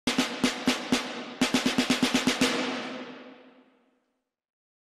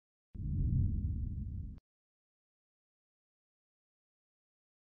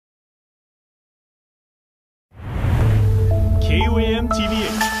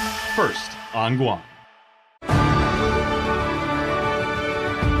first on Guam.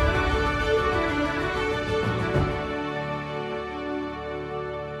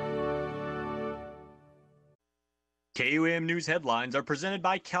 KUAM News headlines are presented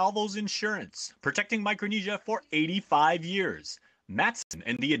by Calvo's Insurance, protecting Micronesia for 85 years. Matson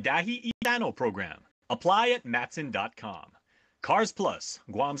and the Adahi Idano program. Apply at matson.com. Cars Plus,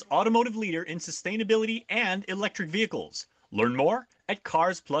 Guam's automotive leader in sustainability and electric vehicles. Learn more at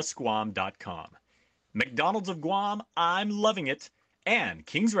carsplusguam.com. McDonald's of Guam, I'm loving it. And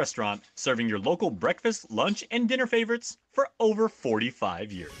King's Restaurant, serving your local breakfast, lunch, and dinner favorites for over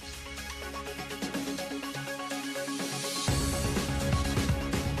 45 years.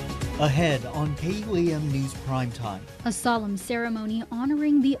 Ahead on KUAM News Primetime. A solemn ceremony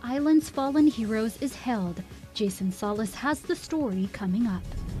honoring the island's fallen heroes is held. Jason Solis has the story coming up.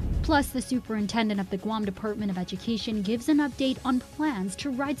 Plus, the superintendent of the Guam Department of Education gives an update on plans to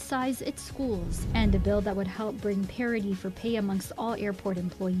right-size its schools, and a bill that would help bring parity for pay amongst all airport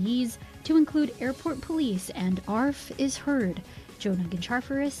employees to include airport police and ARF is heard. Jonah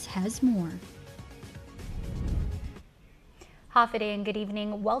Ginchafaris has more. Hafa and good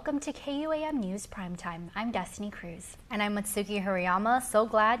evening. Welcome to KUAM News Primetime. I'm Destiny Cruz. And I'm Matsuki Hariyama. So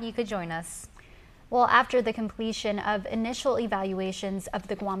glad you could join us. Well, after the completion of initial evaluations of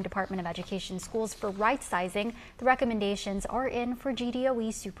the Guam Department of Education schools for right-sizing, the recommendations are in for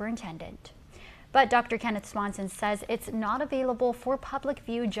GDOE superintendent. But Dr. Kenneth Swanson says it's not available for public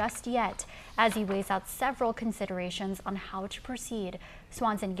view just yet, as he weighs out several considerations on how to proceed.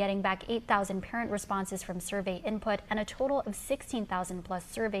 Swanson getting back 8,000 parent responses from survey input and a total of 16,000 plus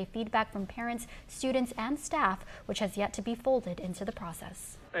survey feedback from parents, students, and staff, which has yet to be folded into the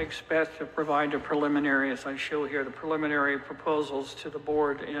process. I expect to provide the preliminary, as I show here, the preliminary proposals to the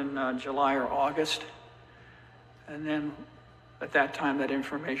board in July or August. And then at that time, that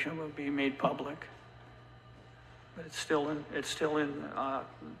information will be made public. But it's still in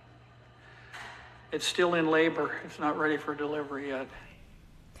labor. It's not ready for delivery yet.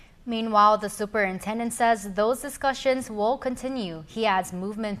 Meanwhile, the superintendent says those discussions will continue. He adds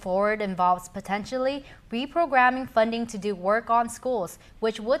movement forward involves potentially reprogramming funding to do work on schools,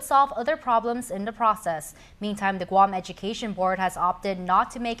 which would solve other problems in the process. Meantime, the Guam Education Board has opted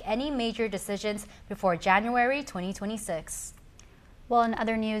not to make any major decisions before January 2026. Well, in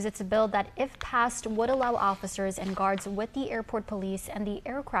other news, it's a bill that, if passed, would allow officers and guards with the airport police and the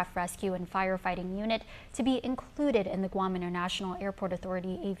aircraft rescue and firefighting unit to be included in the Guam International Airport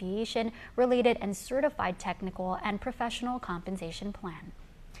Authority Aviation related and certified technical and professional compensation plan.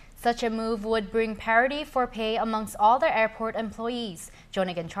 Such a move would bring parity for pay amongst all the airport employees.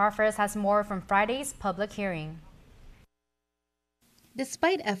 Jonah Ginchafaris has more from Friday's public hearing.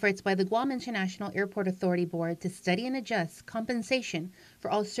 Despite efforts by the Guam International Airport Authority Board to study and adjust compensation for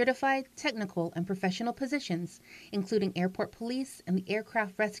all certified, technical, and professional positions, including airport police and the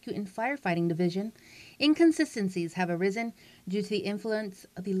Aircraft Rescue and Firefighting Division, inconsistencies have arisen due to the influence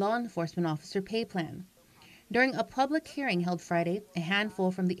of the Law Enforcement Officer Pay Plan. During a public hearing held Friday, a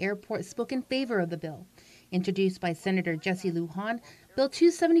handful from the airport spoke in favor of the bill. Introduced by Senator Jesse Lujan, Bill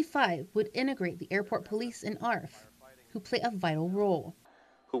 275 would integrate the airport police and ARF, who play a vital role.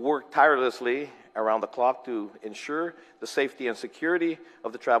 Who work tirelessly around the clock to ensure the safety and security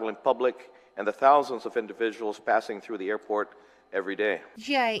of the traveling public and the thousands of individuals passing through the airport every day.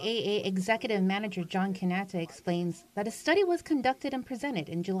 GIAA Executive Manager John Kanata explains that a study was conducted and presented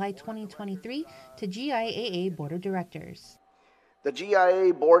in July 2023 to GIAA Board of Directors. The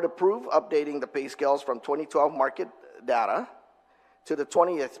GIAA Board approved updating the pay scales from 2012 market data to the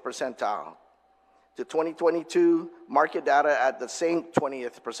 20th percentile to 2022 market data at the same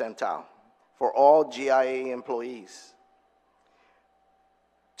 20th percentile for all GIA employees,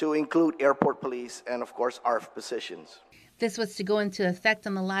 to include airport police and, of course, ARF positions. This was to go into effect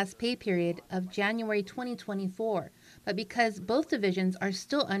on the last pay period of January 2024, but because both divisions are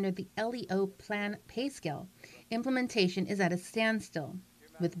still under the LEO plan pay scale, implementation is at a standstill.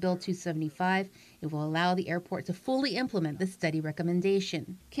 With Bill 275, it will allow the airport to fully implement the study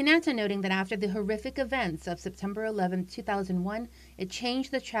recommendation. Kanata noting that after the horrific events of September 11, 2001, it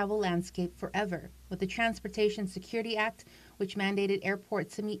changed the travel landscape forever, with the Transportation Security Act, which mandated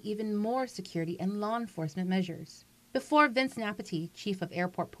airports to meet even more security and law enforcement measures. Before Vince Napati, Chief of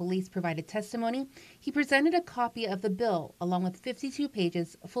Airport Police, provided testimony, he presented a copy of the bill along with 52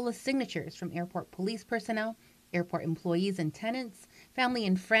 pages full of signatures from airport police personnel, airport employees and tenants, family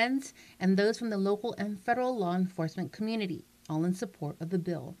and friends, and those from the local and federal law enforcement community, all in support of the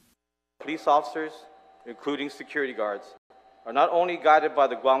bill. Police officers, including security guards, are not only guided by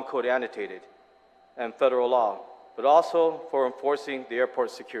the Guam Code annotated and federal law, but also for enforcing the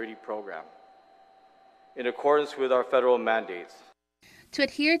airport security program in accordance with our federal mandates. To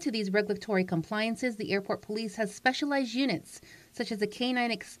adhere to these regulatory compliances, the airport police has specialized units such as the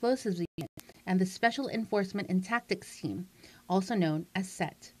K-9 Explosives Unit and the Special Enforcement and Tactics Team, also known as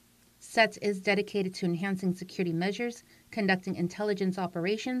SET. SET is dedicated to enhancing security measures, conducting intelligence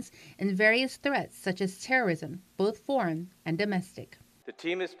operations, and various threats such as terrorism, both foreign and domestic. The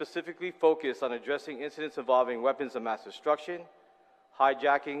team is specifically focused on addressing incidents involving weapons of mass destruction,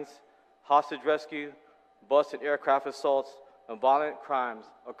 hijackings, hostage rescue, bus and aircraft assaults, and violent crimes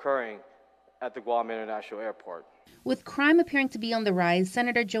occurring at the Guam International Airport. With crime appearing to be on the rise,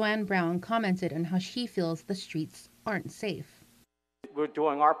 Senator Joanne Brown commented on how she feels the streets aren't safe. We're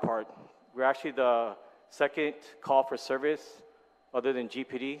doing our part. We're actually the second call for service, other than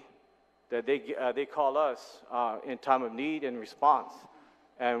GPD, that they call us in time of need and response.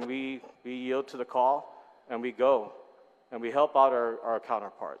 And we yield to the call, and we go, and we help out our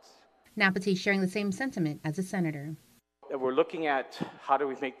counterparts. Napati sharing the same sentiment as the senator. We're looking at how do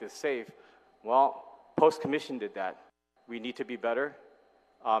we make this safe. Well, post-commission did that. We need to be better.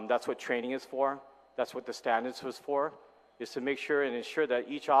 That's what training is for. That's what the standards was for, is to make sure and ensure that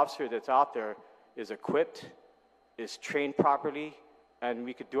each officer that's out there is equipped, is trained properly, and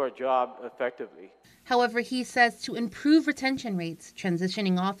we could do our job effectively. However, he says to improve retention rates,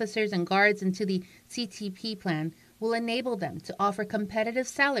 transitioning officers and guards into the CTP plan will enable them to offer competitive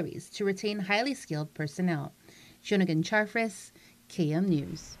salaries to retain highly skilled personnel. Shonagan Charfris, KUAM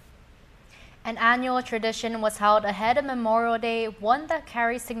News. An annual tradition was held ahead of Memorial Day, one that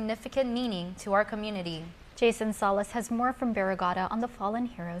carries significant meaning to our community. Jason Salas has more from Barrigada on the Fallen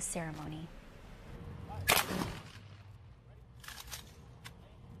Heroes ceremony.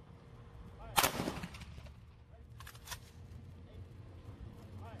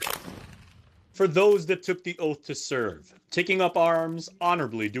 For those that took the oath to serve, taking up arms,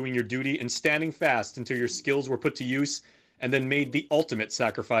 honorably doing your duty, and standing fast until your skills were put to use, and then made the ultimate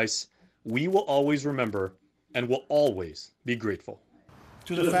sacrifice, we will always remember and will always be grateful.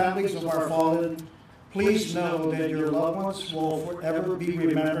 To the families of our fallen, please know that your loved ones will forever be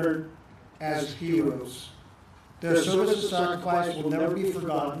remembered as heroes. Their service and sacrifice will never be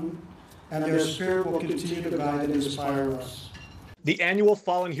forgotten, and their spirit will continue to guide and inspire us. The annual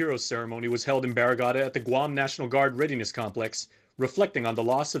Fallen Heroes ceremony was held in Barrigada at the Guam National Guard Readiness Complex, reflecting on the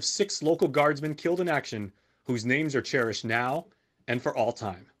loss of 6 local guardsmen killed in action, whose names are cherished now and for all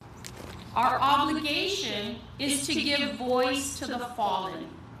time. Our obligation is to give voice to the fallen,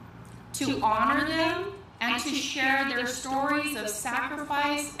 to honor them, and to share their stories of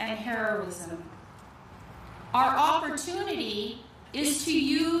sacrifice and heroism. Our opportunity is to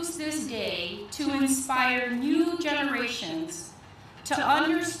use this day to inspire new generations to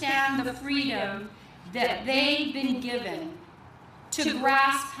understand the freedom that they've been given, to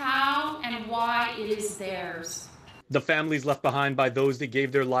grasp how and why it is theirs. The families left behind by those that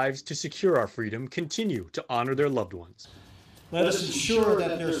gave their lives to secure our freedom continue to honor their loved ones. Let us ensure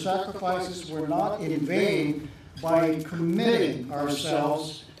that their sacrifices were not in vain by committing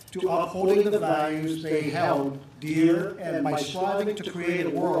ourselves to upholding the values they held dear and by striving to create a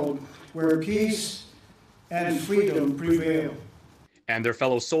world where peace and freedom prevail. And their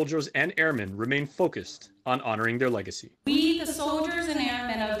fellow soldiers and airmen remain focused on honoring their legacy. We, the soldiers and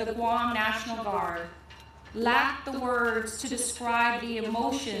airmen of the Guam National Guard, lack the words to describe the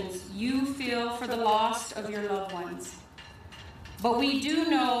emotions you feel for the loss of your loved ones. But we do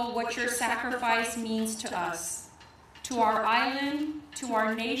know what your sacrifice means to us, to our island, to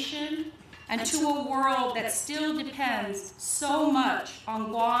our nation, and to a world that still depends so much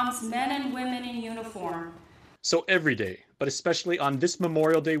on Guam's men and women in uniform. So every day, but especially on this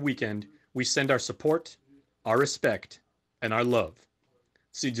Memorial Day weekend, we send our support, our respect, and our love.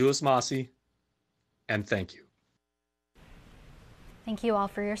 Si Juas Masi, and thank you. Thank you all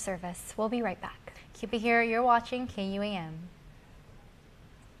for your service. We'll be right back. Keep it here. You're watching KUAM.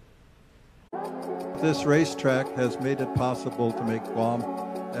 This racetrack has made it possible to make Guam,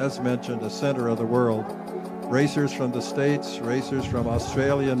 as mentioned, a center of the world. Racers from the States, racers from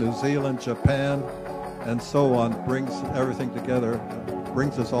Australia, New Zealand, Japan, and so on brings everything together,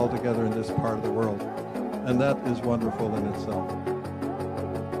 brings us all together in this part of the world. And that is wonderful in itself.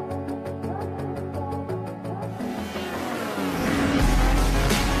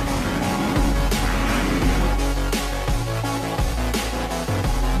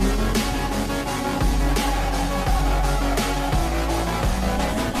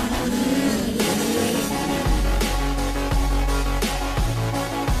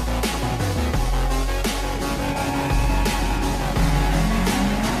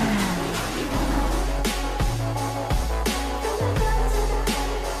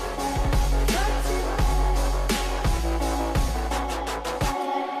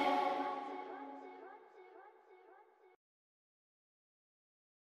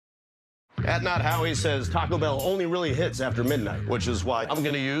 At Not Howie says Taco Bell only really hits after midnight, which is why I'm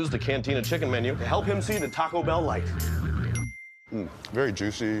going to use the Cantina chicken menu to help him see the Taco Bell light. Very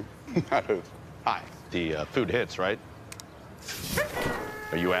juicy. Hi. The food hits, right?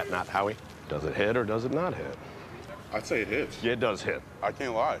 Are you at Not Howie? Does it hit or does it not hit? I'd say it hits. Yeah, it does hit. I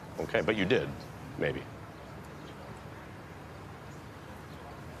can't lie. Okay, but you did, maybe.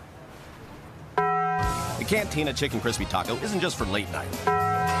 The Cantina Chicken Crispy Taco isn't just for late night.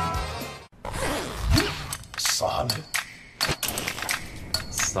 Solid.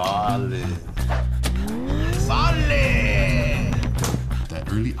 Solid. Solid!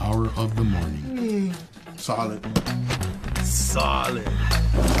 That early hour of the morning. Solid. Solid.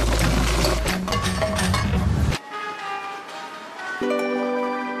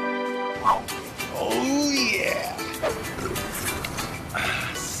 Oh, yeah.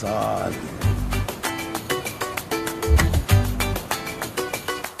 Solid.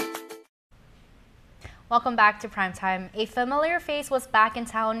 Welcome back to Primetime. A familiar face was back in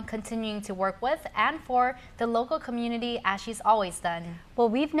town, continuing to work with and for the local community as she's always done. Well,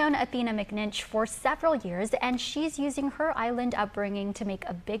 we've known Athena McNinch for several years, and she's using her island upbringing to make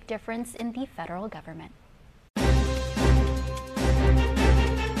a big difference in the federal government.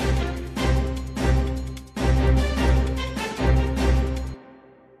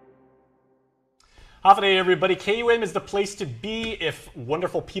 Half a day, everybody. KUAM is the place to be if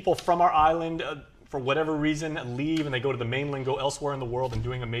wonderful people from our island for whatever reason, leave and they go to the mainland, go elsewhere in the world and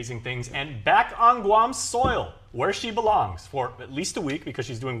doing amazing things. And back on Guam's soil, where she belongs for at least a week because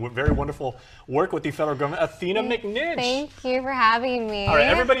she's doing very wonderful work with the federal government, Athena McNinch. Thank you for having me. All right,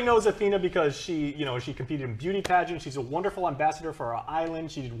 everybody knows Athena because she competed in beauty pageants. She's a wonderful ambassador for our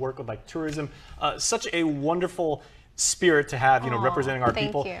island. She did work with like tourism. Such a wonderful spirit to have, representing our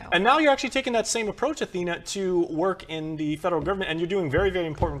people. Thank you. And now you're actually taking that same approach, Athena, to work in the federal government, and you're doing very, very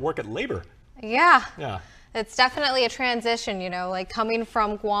important work at labor. Yeah. Yeah. It's definitely a transition, like coming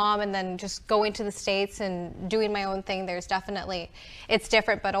from Guam and then just going to the States and doing my own thing. It's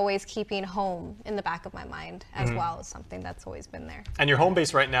different, but always keeping home in the back of my mind as well is something that's always been there. And you're home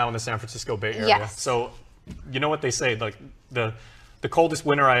base right now in the San Francisco Bay Area. Yes. So you know what they say, like the coldest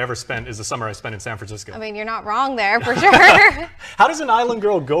winter I ever spent is the summer I spent in San Francisco. I mean, you're not wrong there for sure. How does an island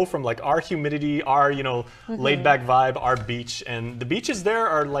girl go from like our humidity, our, laid back vibe, our beach, and the beaches there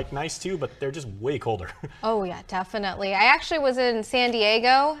are like nice too, but they're just way colder. Oh yeah, definitely. I actually was in San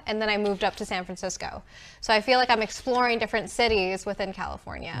Diego and then I moved up to San Francisco. So I feel like I'm exploring different cities within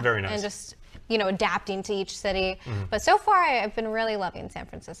California. Very nice. And just, adapting to each city. But so far I've been really loving San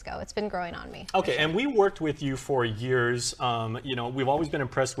Francisco. It's been growing on me. Okay, and we worked with you for years. We've always been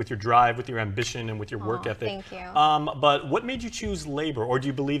impressed with your drive, with your ambition, and with your work ethic. Thank you. But what made you choose labor? Or do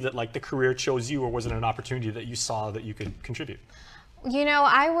you believe that like the career chose you, or was it an opportunity that you saw that you could contribute?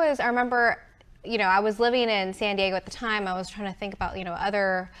 I remember I was living in San Diego at the time. I was trying to think about,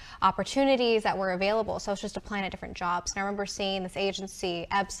 other opportunities that were available. So I was just applying at different jobs. And I remember seeing this agency,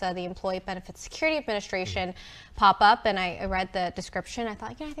 EBSA, the Employee Benefits Security Administration, pop up. And I read the description. I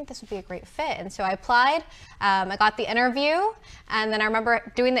thought, I think this would be a great fit. And so I applied. I got the interview. And then I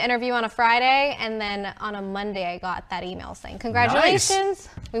remember doing the interview on a Friday. And then on a Monday, I got that email saying, congratulations,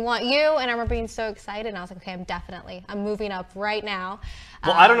 we want you. And I remember being so excited. And I was like, okay, I'm moving up right now.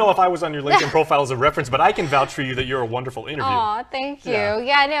 Well, I don't know if I was on your LinkedIn profile as a reference, but I can vouch for you that you're a wonderful interviewer. Aw, thank you.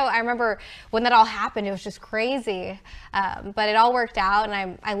 Yeah, no, I remember when that all happened, it was just crazy. But it all worked out,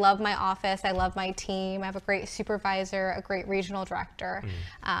 and I love my office. I love my team. I have a great supervisor, a great regional director.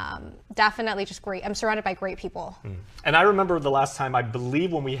 Definitely just great. I'm surrounded by great people. And I remember the last time, I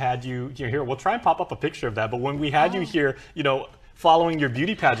believe when we had you here, we'll try and pop up a picture of that, but when we had you here, following your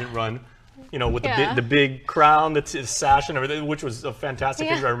beauty pageant run, with the big crown, the sash and everything, which was a fantastic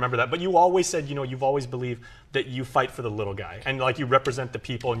picture. I remember that. But you always said, you've always believed that you fight for the little guy and like you represent the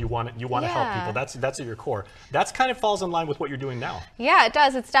people and you want to help people. That's at your core. That's kind of falls in line with what you're doing now. Yeah, it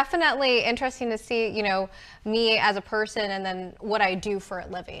does. It's definitely interesting to see, me as a person and then what I do for a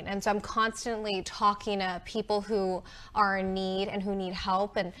living. And so I'm constantly talking to people who are in need and who need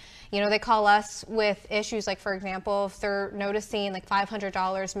help. And, they call us with issues like, for example, if they're noticing like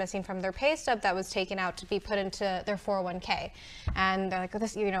 $500 missing from their pay stub that was taken out to be put into their 401k. And they're like,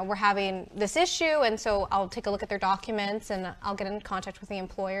 this, we're having this issue. And so I'll take a look at their documents and I'll get in contact with the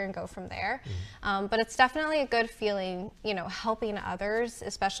employer and go from there. But it's definitely a good feeling, helping others,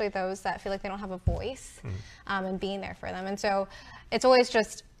 especially those that feel like they don't have a voice, and being there for them. And so it's always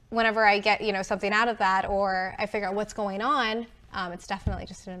just whenever I get, something out of that or I figure out what's going on, it's definitely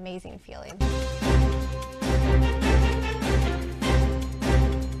just an amazing feeling.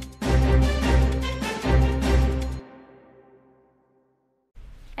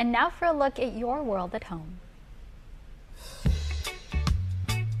 And now for a look at your world at home.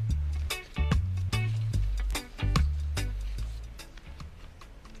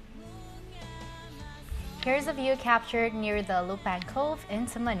 Here's a view captured near the Lupan Cove in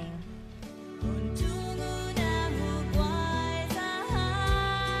Samaning.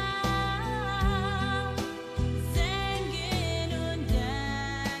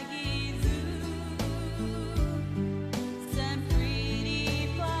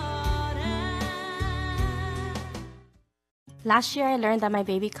 Last year, I learned that my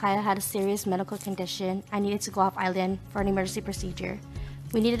baby Kaya had a serious medical condition and needed to go off island for an emergency procedure.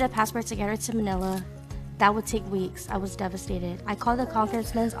 We needed a passport to get her to Manila. That would take weeks. I was devastated. I called the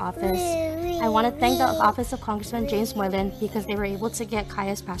congressman's office. I want to thank the office of Congressman James Moylan because they were able to get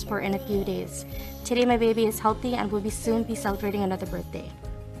Kaya's passport in a few days. Today, my baby is healthy and will soon be celebrating another birthday.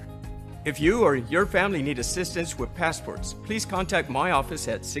 If you or your family need assistance with passports, please contact my office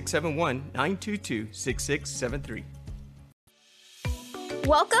at 671-922-6673.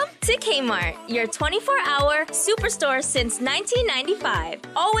 Welcome to Kmart, your 24-hour superstore since 1995.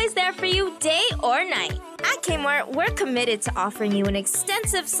 Always there for you day or night. At Kmart, we're committed to offering you an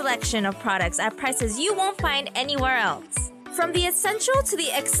extensive selection of products at prices you won't find anywhere else. From the essential to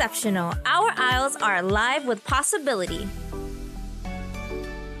the exceptional, our aisles are alive with possibility.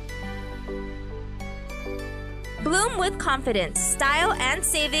 Bloom with confidence, style, and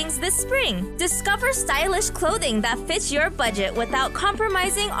savings this spring. Discover stylish clothing that fits your budget without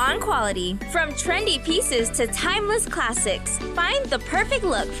compromising on quality. From trendy pieces to timeless classics, find the perfect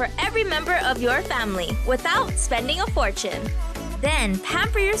look for every member of your family without spending a fortune. Then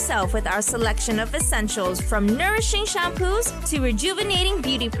pamper yourself with our selection of essentials from nourishing shampoos to rejuvenating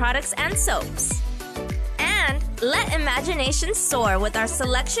beauty products and soaps. And let imagination soar with our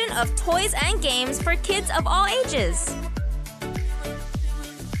selection of toys and games for kids of all ages.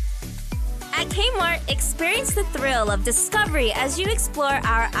 At Kmart, experience the thrill of discovery as you explore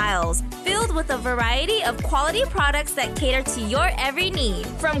our aisles, filled with a variety of quality products that cater to your every need.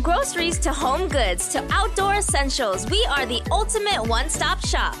 From groceries to home goods to outdoor essentials, we are the ultimate one-stop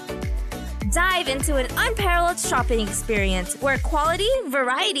shop. Dive into an unparalleled shopping experience where quality,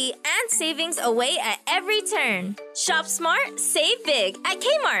 variety, and savings await at every turn. Shop smart, save big at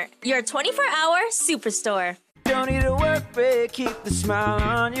Kmart, your 24-hour superstore. Don't need a work break, keep the smile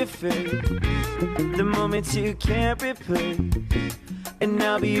on your face. The moments you can't replace, and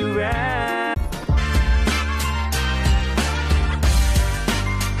I'll be right.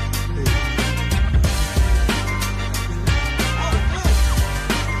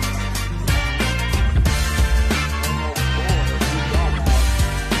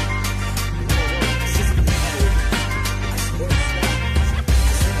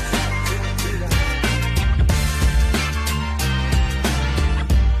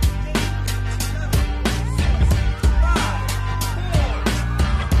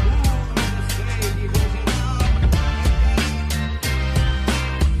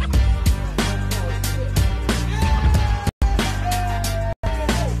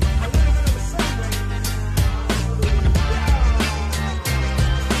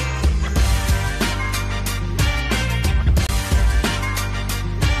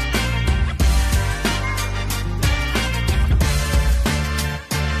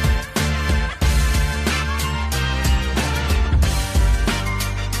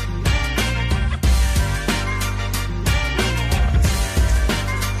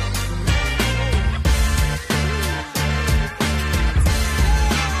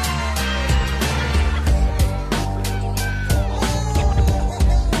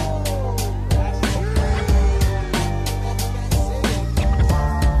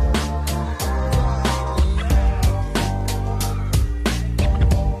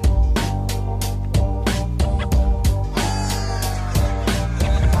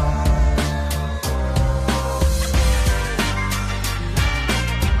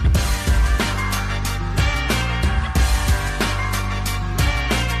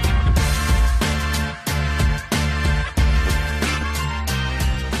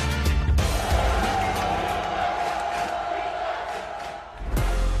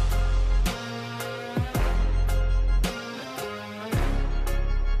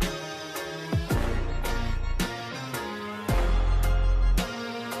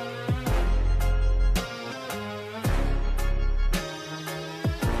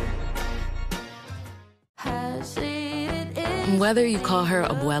 Whether you call her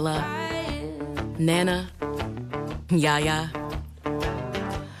Abuela, Nana, Yaya,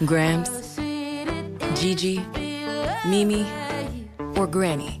 Gramps, Gigi, Mimi, or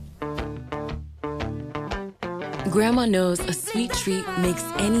Granny, Grandma knows a sweet treat makes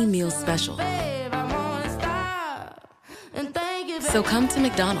any meal special. So come to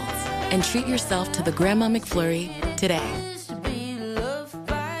McDonald's and treat yourself to the Grandma McFlurry today.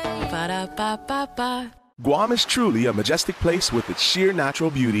 Ba-da-ba-ba-ba. Guam is truly a majestic place with its sheer natural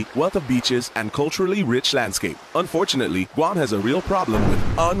beauty, wealth of beaches, and culturally rich landscape. Unfortunately, Guam has a real problem with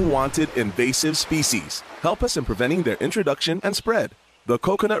unwanted invasive species. Help us in preventing their introduction and spread. The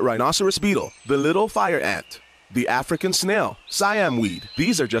coconut rhinoceros beetle, the little fire ant, the African snail, Siam weed.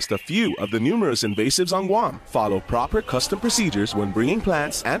 These are just a few of the numerous invasives on Guam. Follow proper custom procedures when bringing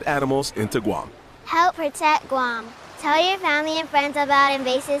plants and animals into Guam. Help protect Guam. Tell your family and friends about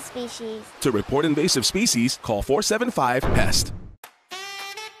invasive species. To report invasive species, call 475-PEST.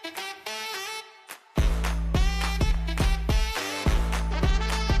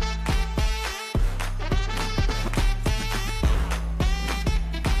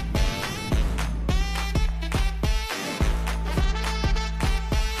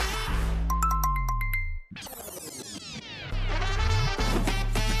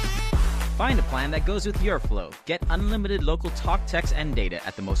 Find a plan that goes with your flow. Get unlimited local talk, text, and data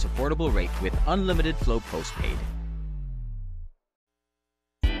at the most affordable rate with Unlimited Flow Postpaid.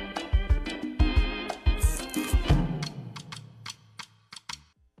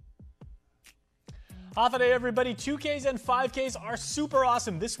 Half a day, everybody. 2Ks and 5Ks are super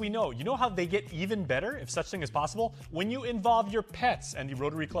awesome. This we know. You know how they get even better, if such thing is possible? When you involve your pets, and the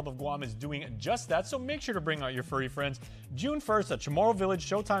Rotary Club of Guam is doing just that, so make sure to bring out your furry friends. June 1st at Chamorro Village,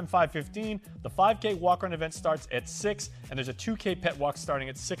 showtime 5:15. The 5K walk-run event starts at 6, and there's a 2K pet walk starting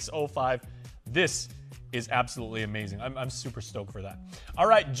at 6:05. This is absolutely amazing. I'm super stoked for that. All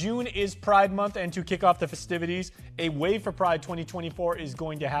right, June is Pride Month, and to kick off the festivities, a Wave for Pride 2024 is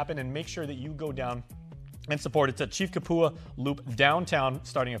going to happen, and make sure that you go down and support. It's at Chief Kapua Loop downtown,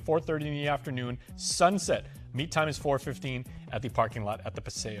 starting at 4:30 in the afternoon, sunset. Meet time is 4:15 at the parking lot at the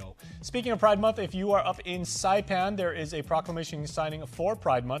Paseo. Speaking of Pride Month, if you are up in Saipan, there is a proclamation signing for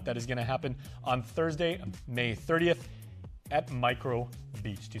Pride Month that is going to happen on Thursday, May 30th at Micro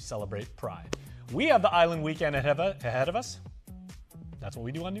Beach to celebrate Pride. We have the Island Weekend ahead of us. That's what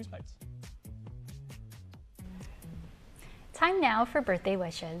we do on News Bites. Time now for birthday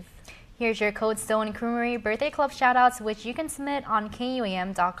wishes. Here's your Code Stone Creamery Birthday Club shoutouts, which you can submit on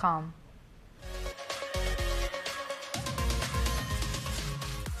KUAM.com.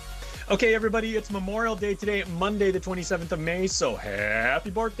 Okay, everybody, it's Memorial Day today, Monday, the 27th of May, so happy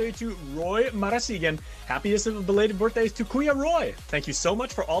birthday to Roy Marasigan. Happiest of belated birthdays to Kuya Roy. Thank you so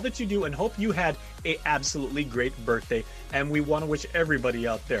much for all that you do, and hope you had a absolutely great birthday, and we want to wish everybody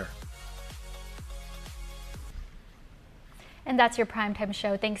out there. And that's your Primetime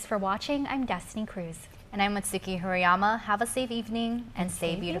Show. Thanks for watching. I'm Destiny Cruz. And I'm Matsuki Hirayama. Have a safe evening and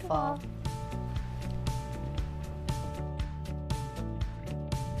stay beautiful.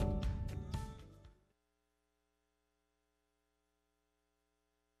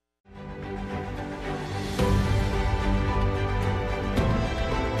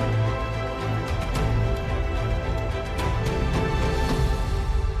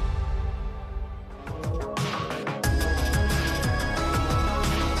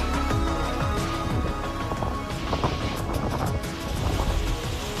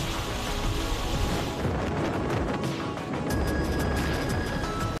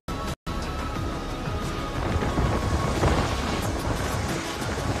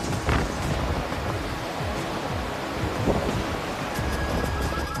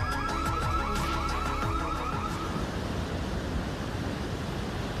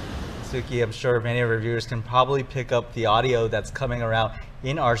 Suki, I'm sure many of our viewers can probably pick up the audio that's coming around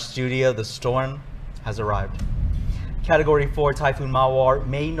in our studio. The storm has arrived. Category 4 Typhoon Mawar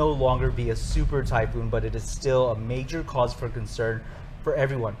may no longer be a super typhoon, but it is still a major cause for concern for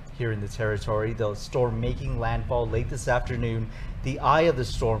everyone here in the territory. The storm making landfall late this afternoon. The eye of the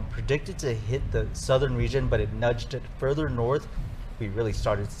storm predicted to hit the southern region, but it nudged it further north. We really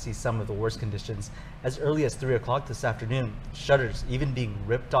started to see some of the worst conditions as early as 3 o'clock this afternoon. Shutters even being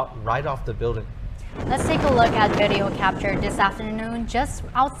ripped off right off the building. Let's take a look at video captured this afternoon just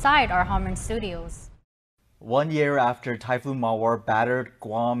outside our Harmon studios. 1 year after Typhoon Mawar battered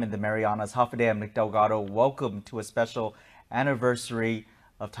Guam and the Marianas, Hafide and Delgado, welcome to a special anniversary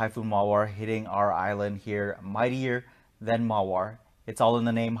of Typhoon Mawar hitting our island here. Mightier than Mawar. It's all in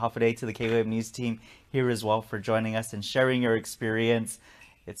the name. Hafide to the KUAM News team here as well for joining us and sharing your experience.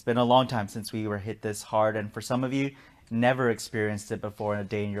 It's been a long time since we were hit this hard, and for some of you, never experienced it before in a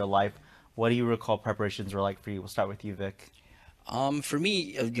day in your life. What do you recall preparations were like for you? We'll start with you, Vic. For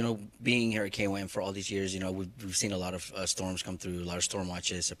me, being here at KUAM for all these years, we've seen a lot of storms come through, a lot of storm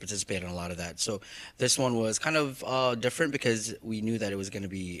watches. I participated in a lot of that. So this one was kind of different because we knew that it was going to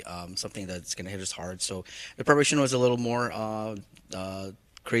be something that's going to hit us hard. So the preparation was a little more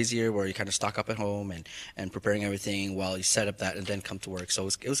crazier, where you kind of stock up at home and preparing everything while you set up that and then come to work. So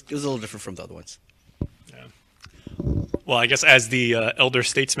it was a little different from the other ones. Well, I guess as the elder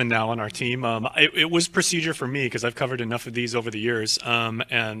statesman now on our team, it was procedure for me because I've covered enough of these over the years.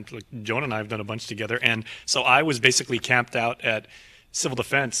 And like, Joan and I have done a bunch together. And so I was basically camped out at Civil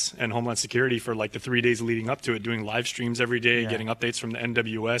Defense and Homeland Security for like the 3 days leading up to it, doing live streams every day, getting updates from the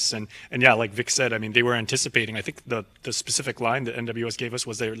NWS. And yeah, like Vic said, I mean, they were anticipating. I think the specific line that NWS gave us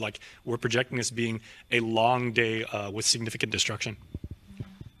was they were like, we're projecting this being a long day with significant destruction.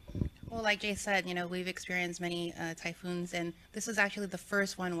 Well, like Jay said, we've experienced many typhoons, and this was actually the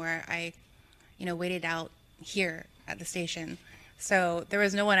first one where I, waited out here at the station. So there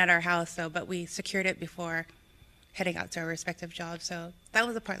was no one at our house, but we secured it before heading out to our respective jobs. So that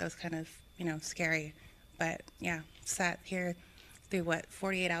was the part that was kind of, scary. But yeah, sat here through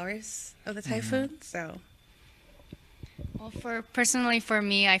 48 hours of the typhoon. So. Well, personally for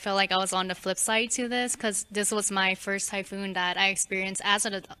me, I feel like I was on the flip side to this because this was my first typhoon that I experienced as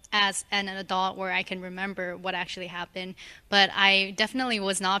an adult where I can remember what actually happened. But I definitely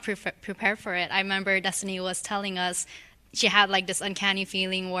was not prepared for it. I remember Destiny was telling us she had like this uncanny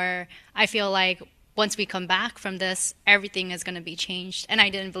feeling where I feel like once we come back from this, everything is going to be changed. And I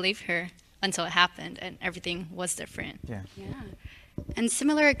didn't believe her until it happened and everything was different. Yeah. And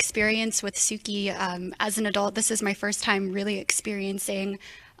similar experience with Suki. As an adult, this is my first time really experiencing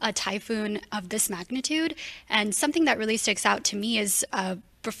a typhoon of this magnitude. And something that really sticks out to me is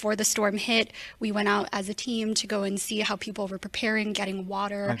before the storm hit, we went out as a team to go and see how people were preparing, getting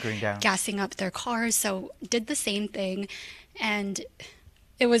water, gassing up their cars. So did the same thing. And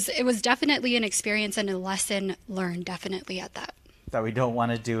it was definitely an experience and a lesson learned, definitely at that. That we don't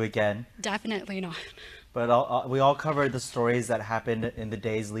want to do again. Definitely not. But we all covered the stories that happened in the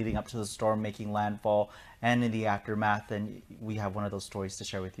days leading up to the storm making landfall and in the aftermath, and we have one of those stories to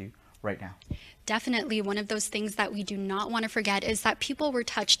share with you right now. Definitely one of those things that we do not want to forget is that people were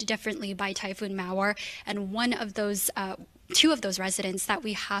touched differently by Typhoon Mawar, and one of those two of those residents that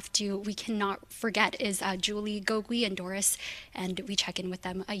we cannot forget is Julie, Gogui, and Doris, and we check in with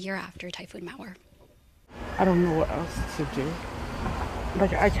them a year after Typhoon Mawar. I don't know what else to do.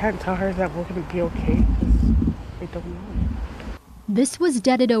 Like, I can't tell her that we're going to be okay because I don't know. This was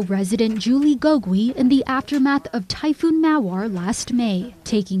Dededo resident Julie Gogui in the aftermath of Typhoon Mawar last May,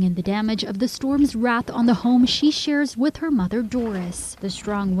 taking in the damage of the storm's wrath on the home she shares with her mother Doris. The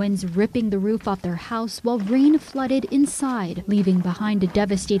strong winds ripping the roof off their house while rain flooded inside, leaving behind a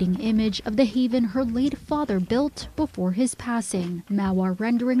devastating image of the haven her late father built before his passing, Mawar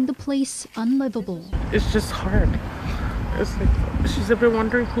rendering the place unlivable. It's just hard. It's like she's been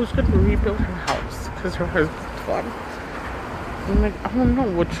wondering who's going to rebuild her house because her husband's gone. I'm like, I don't know,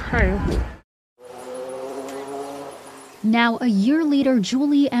 we'll try. Now, a year later,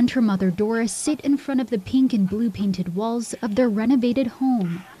 Julie and her mother Doris sit in front of the pink and blue painted walls of their renovated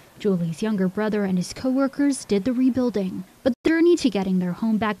home. Julie's younger brother and his co-workers did the rebuilding, but the journey to getting their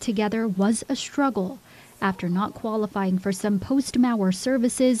home back together was a struggle. After not qualifying for some post-Mawar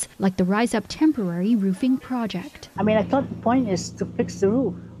services like the Rise Up temporary roofing project. I mean, I thought the point is to fix the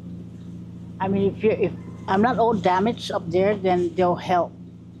roof. I mean, if I'm not all damaged up there, then they'll help.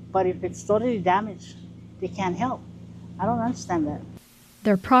 But if it's totally damaged, they can't help. I don't understand that.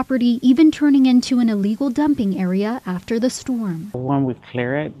 Their property even turning into an illegal dumping area after the storm. When we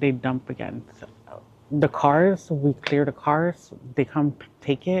clear it, they dump again. The cars, we clear the cars, they come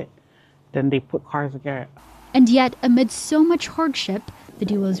take it. Then they put cars again. And yet, amid so much hardship, the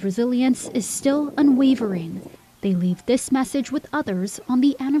duo's resilience is still unwavering. They leave this message with others on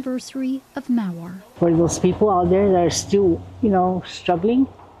the anniversary of Mawar. For those people out there that are still, struggling,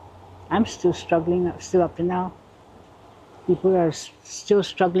 I'm still struggling, still up to now. People are still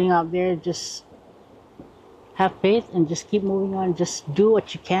struggling out there, just have faith and just keep moving on. Just do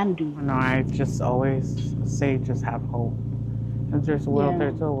what you can do. No, I just always say, just have hope. If there's a will,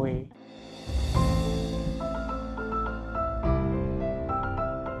 there's a way.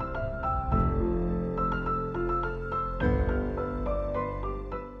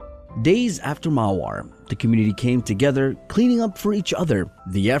 Days after Mawar, the community came together, cleaning up for each other.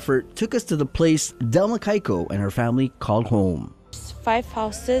 The effort took us to the place Delma Kaiko and her family called home. 5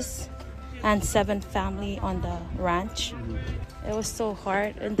 houses and 7 family on the ranch. It was so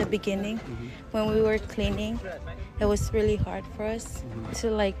hard in the beginning when we were cleaning. It was really hard for us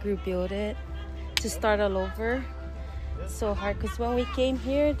to rebuild it, to start all over. so hard because when we came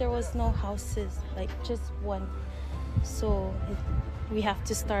here, there was no houses, like just one. So we have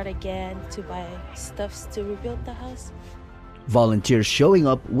to start again to buy stuffs to rebuild the house. Volunteers showing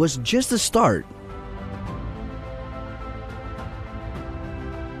up was just a start.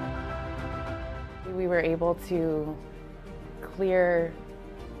 We were able to clear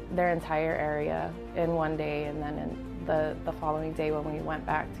their entire area in one day, and then in the following day when we went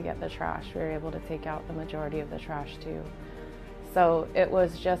back to get the trash, we were able to take out the majority of the trash too. So it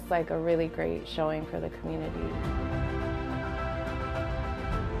was just like a really great showing for the community.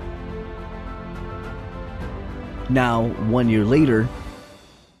 Now, 1 year later,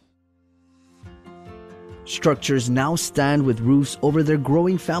 structures now stand with roofs over their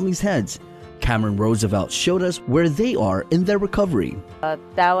growing families' heads. Cameron Roosevelt showed us where they are in their recovery.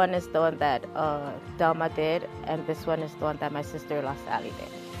 That one is the one that Delma did, and this one is the one that my sister-in-law Sally did.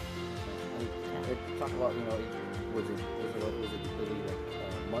 Talk about, was it really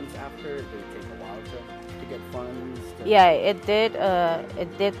like months after? Did it take a while to get funds? Yeah, it did.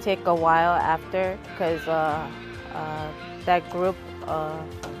 It did take a while after, because that group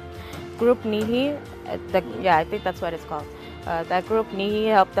Nihi, I think that's what it's called. That group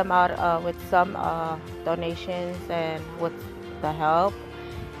Nihi helped them out with some donations and with the help,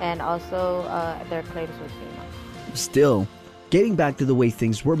 and also their claims with FEMA. Still, getting back to the way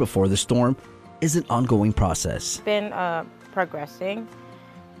things were before the storm is an ongoing process. It's been progressing.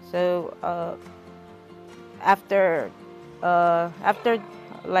 So after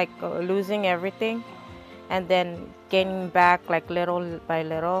like losing everything and then gaining back like little by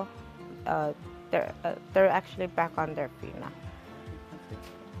little, they're actually back on their feet now.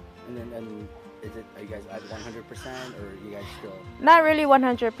 And is it, are you guys at 100% or you guys still? Not really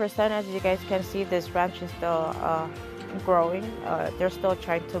 100%. As you guys can see, this ranch is still growing. They're still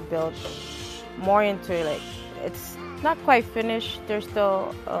trying to build more into like, it's not quite finished. They're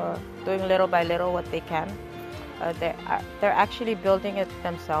still doing little by little what they can. They're actually building it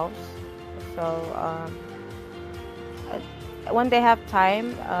themselves. So when they have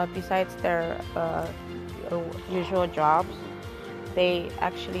time, besides their usual jobs, they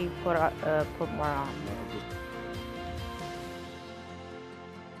actually put more on.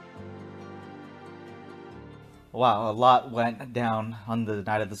 Wow, a lot went down on the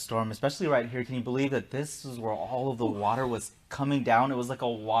night of the storm, especially right here. Can you believe that this is where all of the water was coming down? It was like a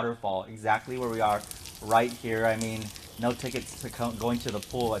waterfall, exactly where we are right here. I mean, no tickets to going to the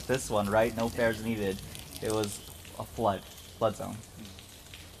pool at this one, right? No fares needed. It was a flood zone.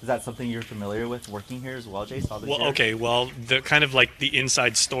 Is that something you're familiar with working here as well, Jace? Well, okay. Well, the kind of like the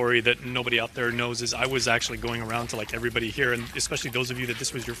inside story that nobody out there knows is I was actually going around to like everybody here, and especially those of you that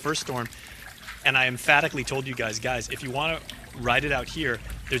this was your first storm, and I emphatically told you guys, if you want to ride it out here,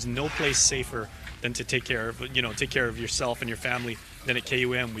 there's no place safer than to take care of yourself and your family than at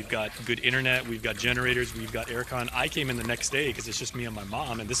KUAM. We've got good internet, we've got generators, we've got aircon. I came in the next day because it's just me and my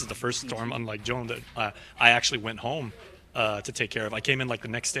mom, and this is the first storm, unlike Joan, that I actually went home to take care of. I came in like the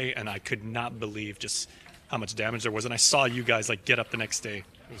next day, and I could not believe just how much damage there was, and I saw you guys like get up the next day.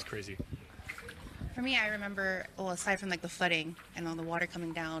 It was crazy. For me, I remember, well, aside from like the flooding and all the water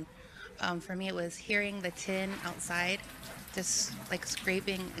coming down, for me it was hearing the tin outside just like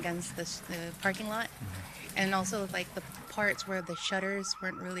scraping against the parking lot, and also like the parts where the shutters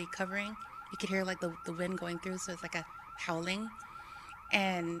weren't really covering. You could hear like the wind going through, so it's like a howling,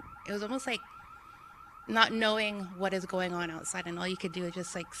 and it was almost like not knowing what is going on outside, and all you could do is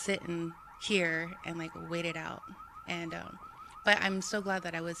just like sit and hear and like wait it out. And but I'm so glad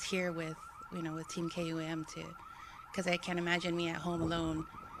that I was here with with Team KUAM because I can't imagine me at home alone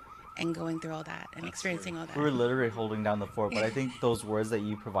and going through all that and experiencing all that. We were literally holding down the fort, but I think those words that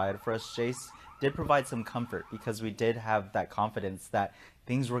you provided for us, Jace, did provide some comfort, because we did have that confidence that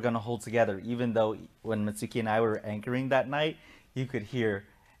things were going to hold together, even though when Mitsuki and I were anchoring that night, you could hear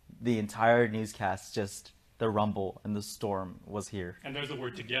the entire newscast, just the rumble and the storm was here. And there's the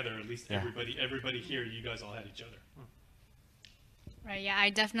word together, at least everybody here, you guys all had each other. Right, yeah, I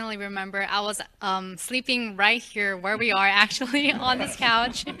definitely remember I was sleeping right here where we are actually on this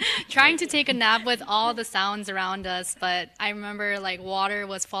couch, trying to take a nap with all the sounds around us. But I remember like water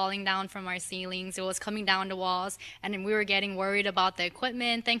was falling down from our ceilings, it was coming down the walls, and then we were getting worried about the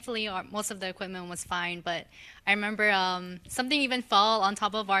equipment. Thankfully, most of the equipment was fine, but I remember something even fell on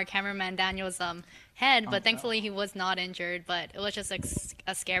top of our cameraman Daniel's head, but thankfully he was not injured, but it was just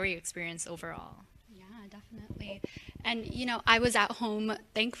a scary experience overall. Yeah, definitely. And, I was at home,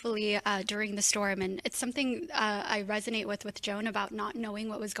 thankfully, during the storm, and it's something I resonate with Joan about not knowing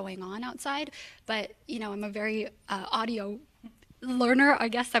what was going on outside. But, I'm a very audio learner. I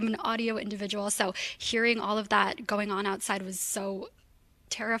guess I'm an audio individual, so hearing all of that going on outside was so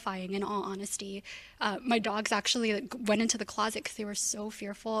terrifying, in all honesty. My dogs actually went into the closet because they were so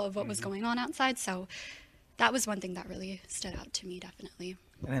fearful of what was going on outside. So that was one thing that really stood out to me, definitely.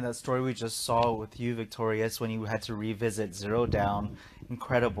 And in that story we just saw with you, Victorious, when you had to revisit Zero Down,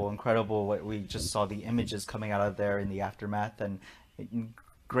 incredible what we just saw, the images coming out of there in the aftermath, and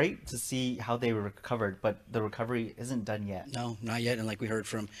great to see how they recovered, but the recovery isn't done yet. No, not yet. And like we heard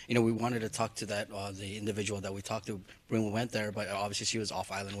from, we wanted to talk to that the individual that we talked to when we went there, but obviously she was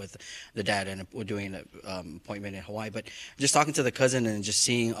off island with the dad, and we're doing an appointment in Hawaii. But just talking to the cousin and just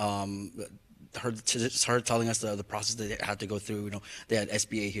seeing her telling us the process that they had to go through. They had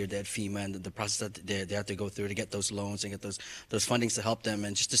SBA here, they had FEMA, and the process that they had to go through to get those loans and get those fundings to help them,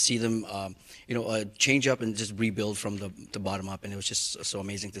 and just to see them, change up and just rebuild from the bottom up. And it was just so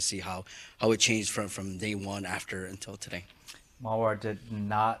amazing to see how it changed from day one after until today. Mawar did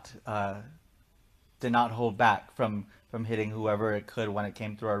not hold back from hitting whoever it could when it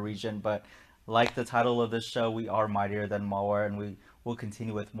came through our region. But like the title of this show, we are mightier than Mawar, and we will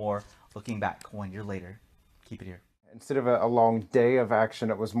continue with more. Looking back 1 year later. Keep it here. Instead of a long day of action,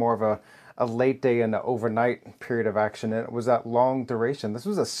 it was more of a late day and an overnight period of action. And it was that long duration. This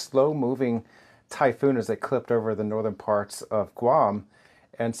was a slow-moving typhoon as it clipped over the northern parts of Guam.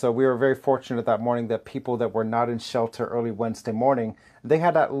 And so we were very fortunate that morning that people that were not in shelter early Wednesday morning, they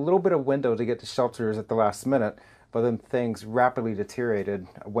had that little bit of window to get to shelters at the last minute. But then things rapidly deteriorated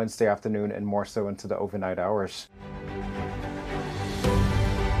Wednesday afternoon and more so into the overnight hours.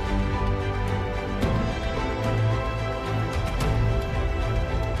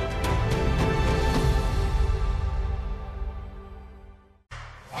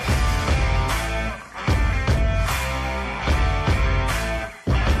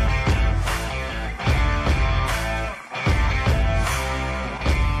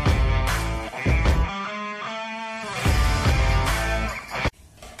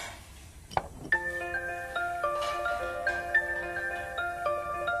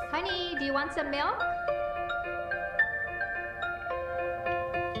 Honey, do you want some milk?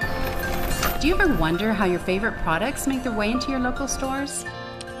 Do you ever wonder how your favorite products make their way into your local stores?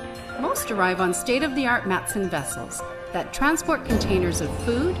 Most arrive on state-of-the-art Matson vessels that transport containers of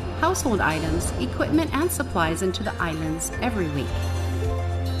food, household items, equipment, and supplies into the islands every week.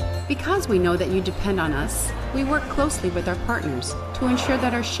 Because we know that you depend on us, we work closely with our partners to ensure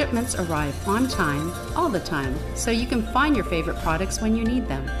that our shipments arrive on time, all the time, so you can find your favorite products when you need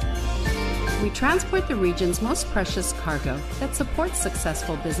them. We transport the region's most precious cargo that supports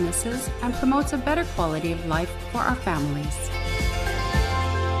successful businesses and promotes a better quality of life for our families.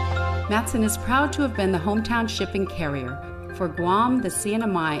 Matson is proud to have been the hometown shipping carrier for Guam, the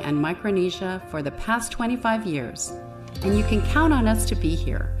CNMI, and Micronesia for the past 25 years, and you can count on us to be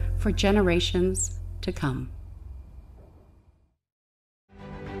here for generations to come.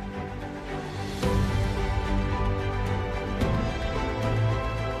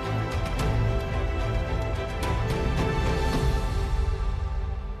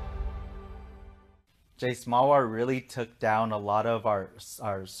 Jace, Mawar really took down a lot of our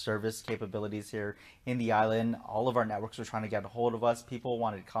service capabilities here in the island. All of our networks were trying to get a hold of us. People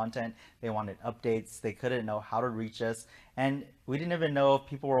wanted content. They wanted updates. They couldn't know how to reach us. And we didn't even know if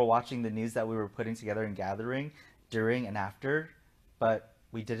people were watching the news that we were putting together and gathering during and after, but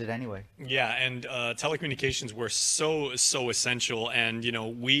we did it anyway. Yeah, and telecommunications were so essential. And,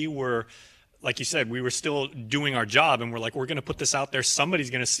 we were, like you said, we were still doing our job, and we're like, we're going to put this out there. Somebody's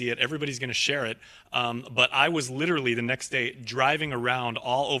going to see it. Everybody's going to share it. But I was literally the next day driving around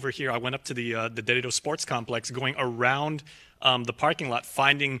all over here. I went up to the Dededo Sports Complex, going around the parking lot,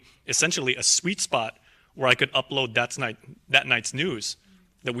 finding essentially a sweet spot where I could upload that night's news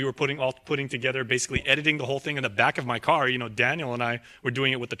that we were putting together, basically editing the whole thing in the back of my car. Daniel and I were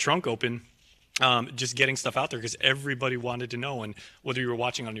doing it with the trunk open. Just getting stuff out there because everybody wanted to know. And whether you were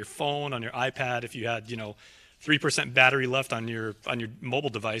watching on your phone, on your iPad, if you had 3% battery left on your mobile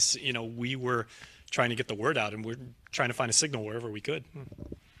device, we were trying to get the word out, and we're trying to find a signal wherever we could.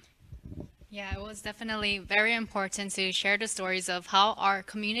 Yeah, it was definitely very important to share the stories of how our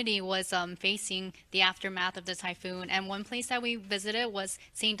community was facing the aftermath of the typhoon. And one place that we visited was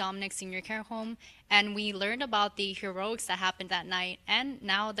St. Dominic Senior Care Home, and we learned about the heroics that happened that night and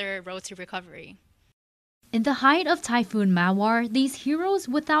now their road to recovery. In the height of Typhoon Mawar, these heroes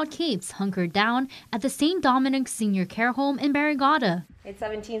without capes hunkered down at the St. Dominic's Senior Care Home in Barrigada. I had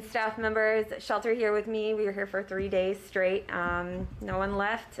 17 staff members shelter here with me. We were here for 3 days straight. No one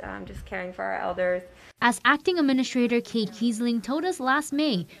left, just caring for our elders. As Acting Administrator Kate Kiesling told us last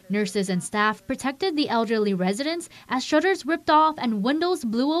May, nurses and staff protected the elderly residents as shutters ripped off and windows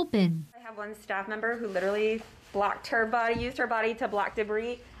blew open. I have one staff member who literally used her body to block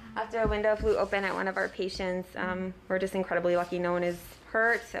debris after a window flew open at one of our patients. We're just incredibly lucky no one is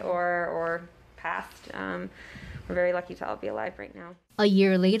hurt or passed. We're very lucky to all be alive right now. A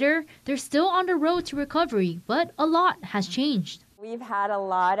year later, they're still on the road to recovery, but a lot has changed. We've had a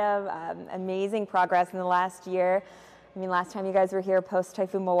lot of amazing progress in the last year. I mean, last time you guys were here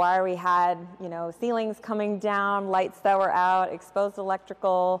post-Typhoon Mawar, we had, ceilings coming down, lights that were out, exposed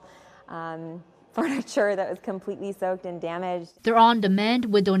electrical, furniture that was completely soaked and damaged. They're on demand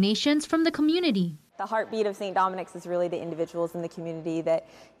with donations from the community. The heartbeat of St. Dominic's is really the individuals in the community that,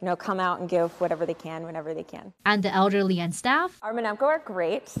 come out and give whatever they can, whenever they can. And the elderly and staff? Our Menemco are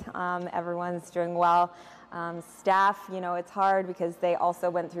great. Everyone's doing well. Staff, it's hard because they also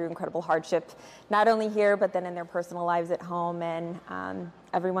went through incredible hardship, not only here, but then in their personal lives at home. And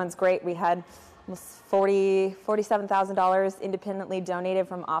everyone's great. We had almost $47,000 independently donated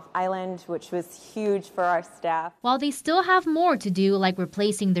from off island, which was huge for our staff. While they still have more to do, like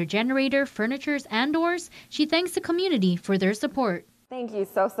replacing their generator, furnitures, and doors, she thanks the community for their support. Thank you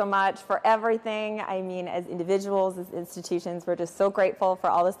so much for everything. I mean, as individuals, as institutions, we're just so grateful for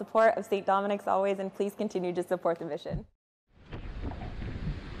all the support of St. Dominic's always, and please continue to support the mission.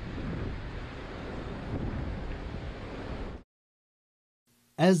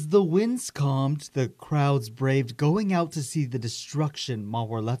 As the winds calmed, the crowds braved going out to see the destruction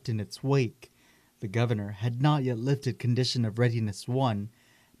Mawar left in its wake. The governor had not yet lifted Condition of Readiness 1.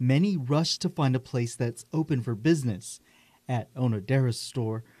 Many rushed to find a place that's open for business. At Onodera's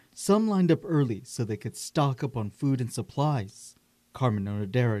store, some lined up early so they could stock up on food and supplies. Carmen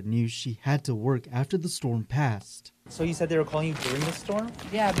Onodera knew she had to work after the storm passed. So you said they were calling you during the storm?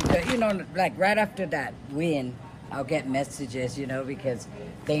 Yeah, because, like right after that wind, I'll get messages, because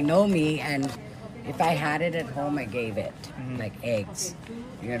they know me, and if I had it at home, I gave it, like eggs,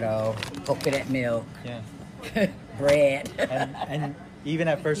 coconut milk, bread. And even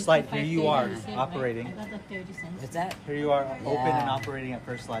at First Light, here you are operating. What's that? Here you are open and operating at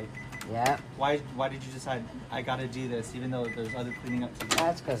First Light. Yeah. Why did you decide, I gotta do this, even though there's other cleaning up to do?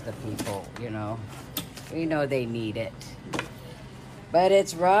 That's because the people, we know they need it. But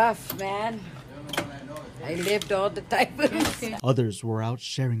it's rough, man. I lived all the typhoons. Others were out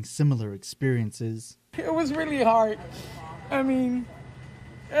sharing similar experiences. It was really hard. I mean,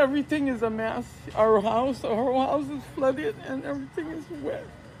 everything is a mess. Our house is flooded and everything is wet.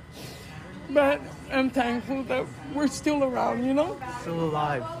 But I'm thankful that we're still around, Still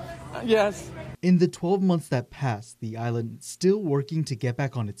alive. Yes. In the 12 months that passed, the island still working to get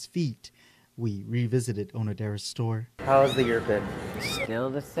back on its feet. We revisited Onodera's store. How has the year been? Still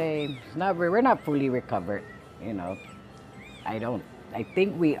the same. We're not fully recovered, I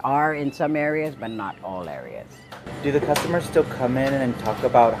think we are in some areas, but not all areas. Do the customers still come in and talk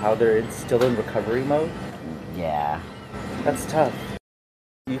about how they're still in recovery mode? Yeah. That's tough.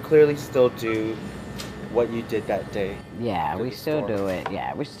 You clearly still do what you did that day. Yeah, we still do it.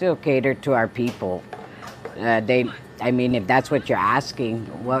 Yeah, we still cater to our people. If that's what you're asking,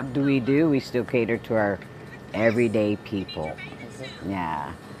 what do? We still cater to our everyday people.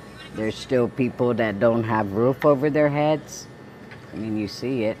 Yeah. There's still people that don't have roof over their heads. You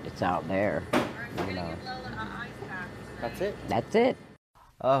see it. It's out there. That's it? That's it.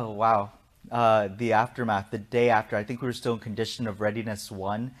 Oh, wow. The aftermath, the day after, I think we were still in Condition of Readiness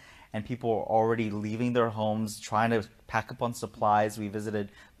 1, and people were already leaving their homes, trying to pack up on supplies. We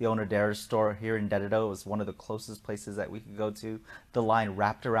visited the Onodera store here in Dededo. It was one of the closest places that we could go to. The line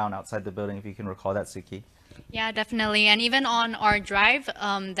wrapped around outside the building, if you can recall that, Suki. Yeah, definitely. And even on our drive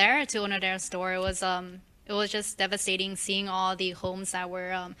there to Onodera store, it was just devastating seeing all the homes that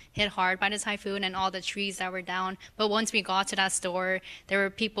were hit hard by the typhoon and all the trees that were down. But once we got to that store, there were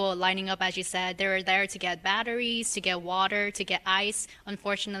people lining up, as you said. They were there to get batteries, to get water, to get ice.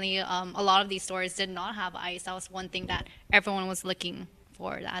 Unfortunately, a lot of these stores did not have ice. That was one thing that everyone was looking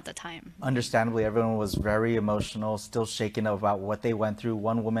for at the time. Understandably, everyone was very emotional, still shaken about what they went through.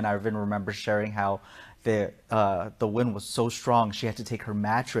 One woman I even remember sharing how the wind was so strong she had to take her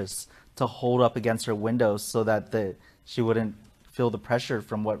mattress to hold up against her windows so that she wouldn't feel the pressure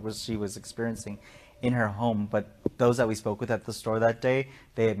from she was experiencing in her home. But those that we spoke with at the store that day,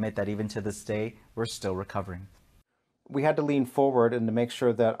 they admit that even to this day, we're still recovering. we had to lean forward and to make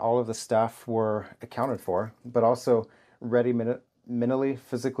sure that all of the staff were accounted for, but also ready mentally,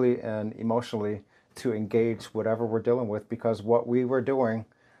 physically, and emotionally to engage whatever we're dealing with, because what we were doing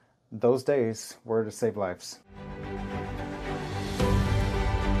those days were to save lives.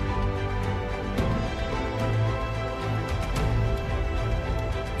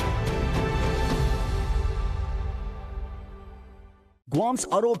 Guam's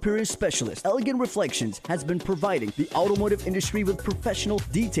auto appearance specialist, Elegant Reflections, has been providing the automotive industry with professional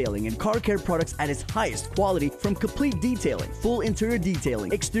detailing and car care products at its highest quality, from complete detailing, full interior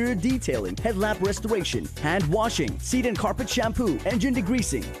detailing, exterior detailing, headlamp restoration, hand washing, seat and carpet shampoo, engine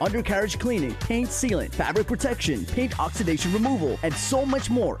degreasing, undercarriage cleaning, paint sealant, fabric protection, paint oxidation removal, and so much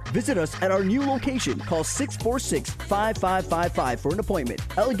more. Visit us at our new location. Call 646-5555 for an appointment.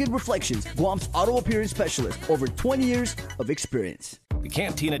 Elegant Reflections, Guam's auto appearance specialist, over 20 years of experience. The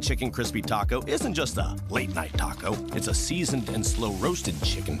Cantina Chicken Crispy Taco isn't just a late-night taco. It's a seasoned and slow-roasted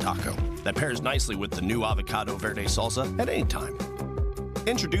chicken taco that pairs nicely with the new avocado verde salsa at any time.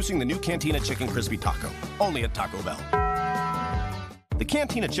 Introducing the new Cantina Chicken Crispy Taco, only at Taco Bell. The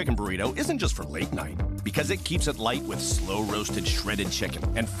Cantina Chicken Burrito isn't just for late night, because it keeps it light with slow-roasted shredded chicken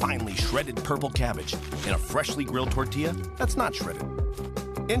and finely shredded purple cabbage in a freshly grilled tortilla that's not shredded.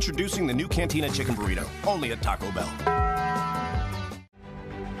 Introducing the new Cantina Chicken Burrito, only at Taco Bell.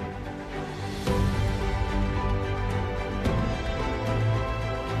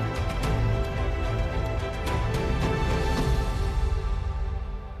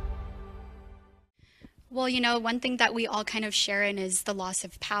 Well, you know, one thing that we all kind of share in is the loss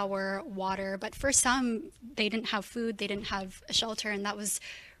of power, water, but for some, they didn't have food, they didn't have a shelter, and that was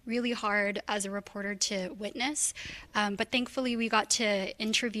really hard as a reporter to witness. But thankfully, we got to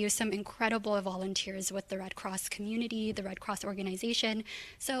interview some incredible volunteers with the Red Cross community, the Red Cross organization.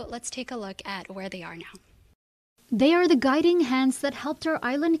 So let's take a look at where they are now. They are the guiding hands that helped our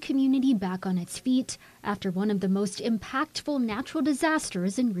island community back on its feet after one of the most impactful natural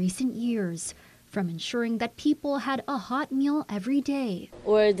disasters in recent years. From ensuring that people had a hot meal every day.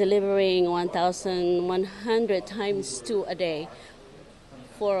 We're delivering 1,100 times 2 a day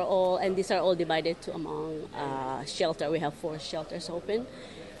for all, and these are all divided to among shelter. We have 4 shelters open,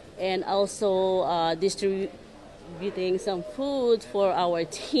 and also distributing some food for our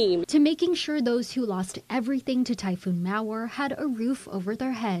team. To making sure those who lost everything to Typhoon Mawar had a roof over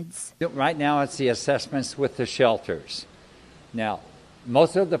their heads. Right now it's the assessments with the shelters. Now,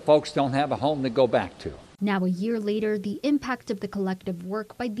 most of the folks don't have a home to go back to. Now, a year later, the impact of the collective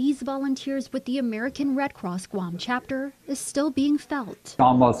work by these volunteers with the American Red Cross Guam chapter is still being felt.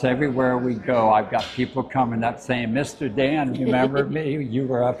 Almost everywhere we go, I've got people coming up saying, Mr. Dan, remember me? You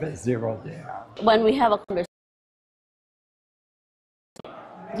were up at 0 down. When we have a conversation,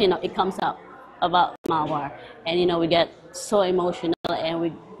 you know, it comes up about Mawar, and you know, we get so emotional and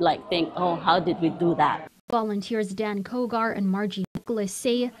we think, oh, how did we do that? Volunteers Dan Kogar and Margie Nicholas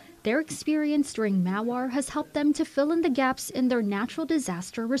say their experience during Mawar has helped them to fill in the gaps in their natural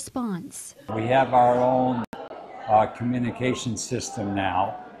disaster response. We have our own communication system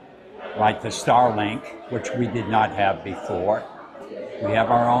now, like the Starlink, which we did not have before. We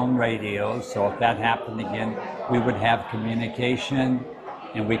have our own radios, so if that happened again, we would have communication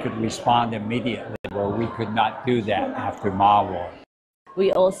and we could respond immediately, where we could not do that after Mawar.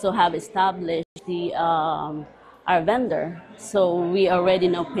 We also have established our vendor, so we already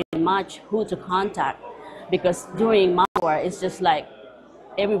know pretty much who to contact, because during Mawar it's just like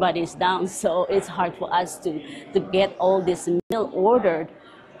everybody's down, so it's hard for us to get all this meal ordered,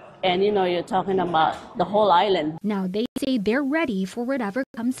 and you know, you're talking about the whole island. Now they say they're ready for whatever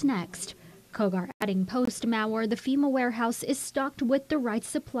comes next. Kogar adding post-Mawar, the FEMA warehouse is stocked with the right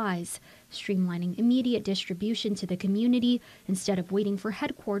supplies, streamlining immediate distribution to the community instead of waiting for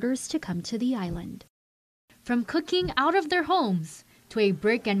headquarters to come to the island. From cooking out of their homes to a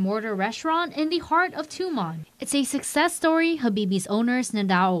brick-and-mortar restaurant in the heart of Tumon, it's a success story Habibi's owners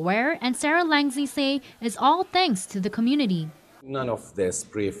Nadao Ware and Sarah Langsley say is all thanks to the community. None of this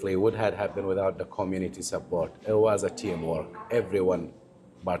briefly would have happened without the community support. It was a teamwork. Everyone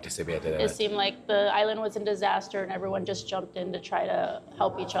participated in it. It seemed like the island was in disaster and everyone just jumped in to try to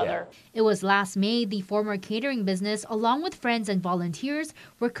help each other. It was last May the former catering business, along with friends and volunteers,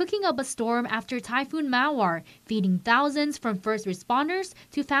 were cooking up a storm after Typhoon Mawar, feeding thousands from first responders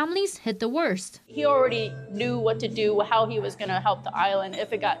to families hit the worst. He already knew what to do, how he was going to help the island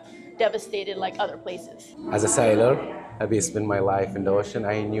if it got devastated like other places. As a sailor, having spent my life in the ocean,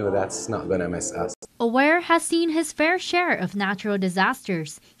 I knew that's not going to miss us. Aware has seen his fair share of natural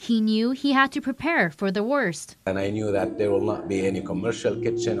disasters. He knew he had to prepare for the worst. And I knew that there will not be any commercial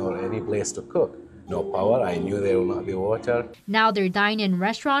kitchen or any place to cook. no power. I knew there will not be water. Now their dine-in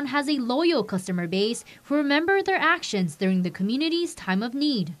restaurant has a loyal customer base who remember their actions during the community's time of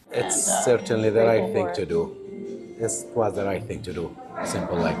need. It's certainly the right thing to do. This was the right thing to do.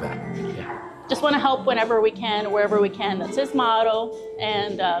 Simple like that. Yeah. Just want to help whenever we can, wherever we can. That's his motto,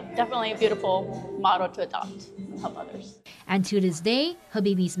 and definitely a beautiful motto to adopt, help others. And to this day,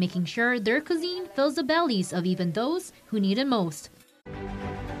 Habibi's making sure their cuisine fills the bellies of even those who need it most.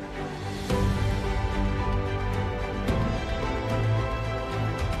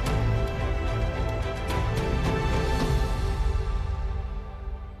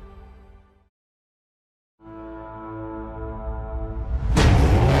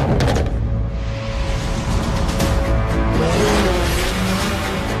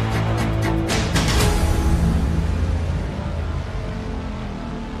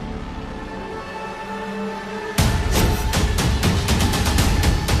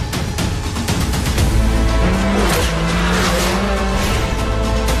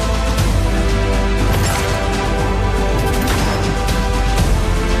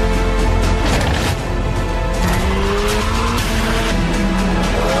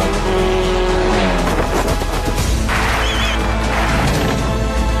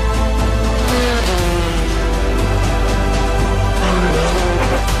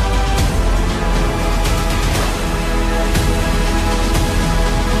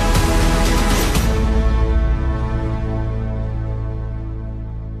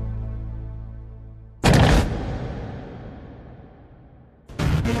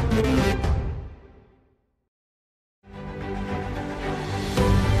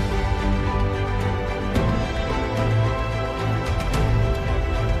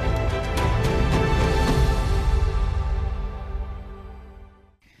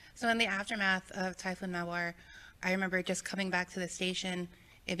 So in the aftermath of Typhoon Mawar, I remember just coming back to the station,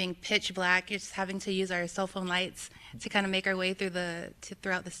 it being pitch black, just having to use our cell phone lights to kind of make our way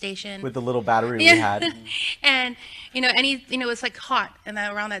throughout the station. With the little battery we had. And it was like hot, and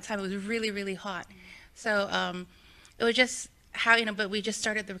around that time it was really, really hot. So it was just how, but we just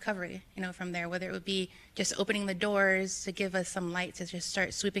started the recovery, from there, whether it would be just opening the doors to give us some light to just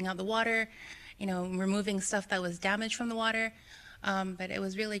start sweeping out the water, removing stuff that was damaged from the water. But it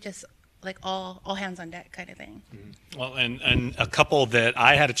was really just like all hands on deck kind of thing. Well, and a couple that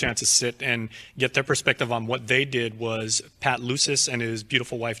I had a chance to sit and get their perspective on what they did was Pat Lucis and his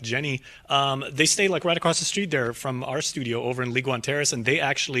beautiful wife Jenny. They stay like right across the street there from our studio over in Liguan Terrace, and they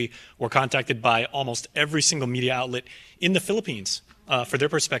actually were contacted by almost every single media outlet in the Philippines for their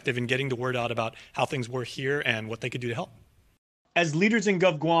perspective in getting the word out about how things were here and what they could do to help. As leaders in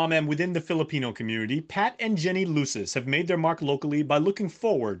GovGuam and within the Filipino community, Pat and Jenny Lucis have made their mark locally by looking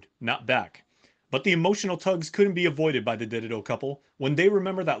forward, not back. But the emotional tugs couldn't be avoided by the Dedito couple when they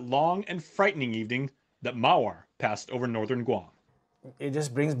remember that long and frightening evening that Mawar passed over northern Guam. It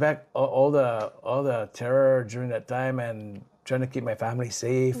just brings back all the terror during that time, and trying to keep my family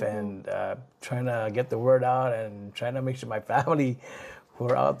safe, and trying to get the word out, and trying to make sure my family who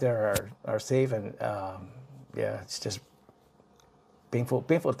are out there are safe. And yeah, it's just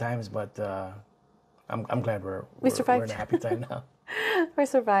painful times, but I'm glad we're in a happy time now. We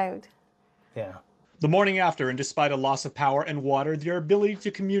survived. Yeah. The morning after, and despite a loss of power and water, their ability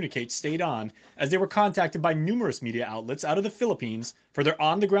to communicate stayed on as they were contacted by numerous media outlets out of the Philippines for their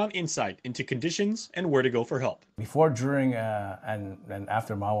on-the-ground insight into conditions and where to go for help. Before, during, and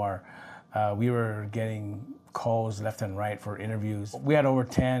after Mawar, we were getting calls left and right for interviews. We had over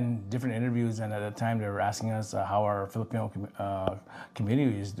 10 different interviews, and at the time they were asking us how our Filipino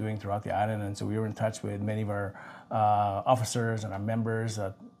community is doing throughout the island. And so we were in touch with many of our officers and our members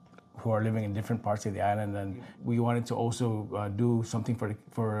who are living in different parts of the island. And we wanted to also do something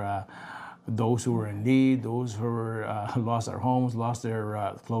for those who were in need, those who were, lost their homes, lost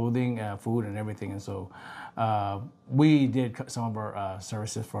their clothing, food, and everything. And so we did some of our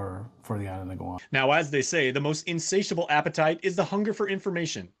services for the island of Guam. Now, as they say, the most insatiable appetite is the hunger for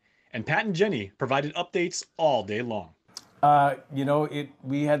information. And Pat and Jenny provided updates all day long.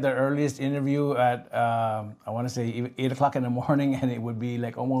 We had the earliest interview at, I want to say 8 o'clock in the morning, and it would be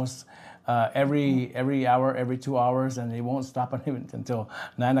like almost every hour, every 2 hours, and they won't stop until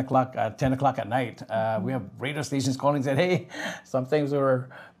 9 o'clock, 10 o'clock at night. We have radio stations calling and said, hey, sometimes we're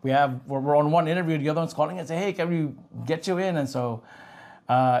on one interview, the other one's calling and say, hey, can we get you in? And so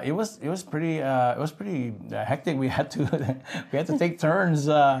it was pretty hectic. We had to take turns.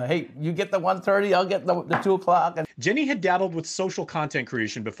 Hey, you get the 1:30, I'll get the 2 o'clock. Jenny had dabbled with social content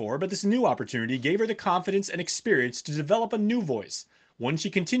creation before, but this new opportunity gave her the confidence and experience to develop a new voice, one she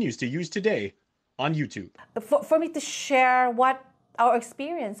continues to use today on YouTube. For me to share what our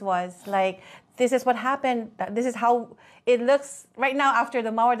experience was, like this is what happened. This is how it looks right now after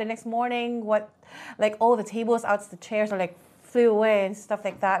the Mawar. The next morning, what, like all the tables out, the chairs are like flew away and stuff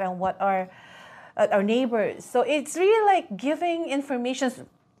like that, and what our neighbors. So it's really like giving information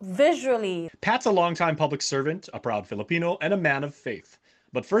visually. Pat's a longtime public servant, a proud Filipino, and a man of faith.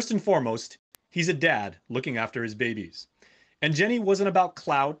 But first and foremost, he's a dad looking after his babies. And Jenny wasn't about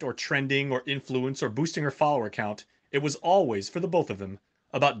clout or trending or influence or boosting her follower count. It was always, for the both of them,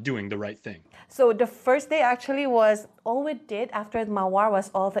 about doing the right thing. So the first day actually was, all we did after the Mawar was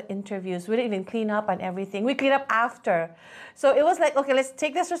all the interviews. We didn't even clean up and everything. We cleaned up after. So it was like, okay, let's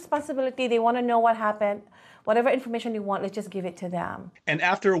take this responsibility. They want to know what happened. Whatever information you want, let's just give it to them. And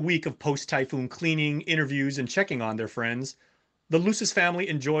after a week of post-typhoon cleaning, interviews, and checking on their friends, the Lucis family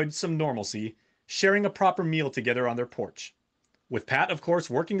enjoyed some normalcy, sharing a proper meal together on their porch. With Pat, of course,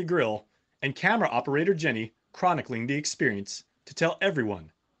 working the grill, and camera operator Jenny chronicling the experience to tell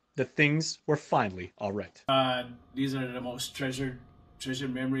everyone that things were finally all right. These are the most treasured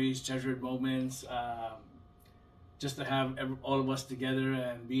memories, treasured moments. Just to have all of us together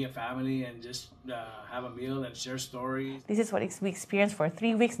and be a family and just have a meal and share stories. This is what we experienced for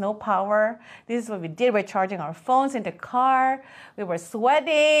 3 weeks, no power. This is what we did. We're charging our phones in the car. We were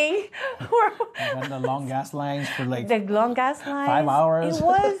sweating. And the long gas lines for like the long gas lines. 5 hours. It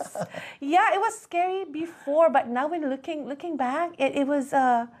was, yeah, it was scary before, but now when looking back, it was,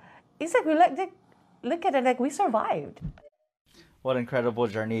 it's like we look at it like we survived. What an incredible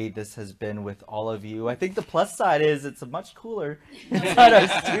journey this has been with all of you. I think the plus side is it's much cooler inside our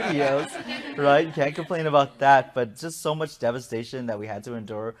studios, right? You can't complain about that, but just so much devastation that we had to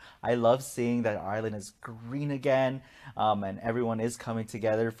endure. I love seeing that our island is green again, and everyone is coming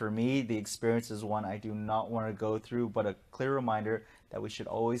together. For me, the experience is one I do not want to go through, but a clear reminder that we should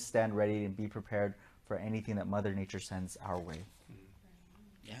always stand ready and be prepared for anything that Mother Nature sends our way.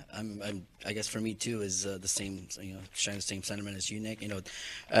 Yeah, I guess for me too is the same, sharing the same sentiment as you, Nick.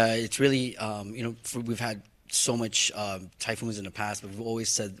 It's really, we've had so much typhoons in the past, but we've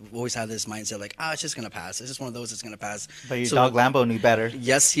always had this mindset like, it's just gonna pass. It's just one of those that's gonna pass. But your dog Lambo knew better.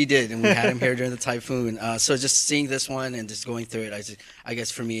 Yes, he did, and we had him here during the typhoon. So just seeing this one and just going through it, I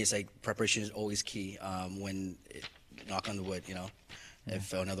guess for me, it's like preparation is always key. Knock on the wood,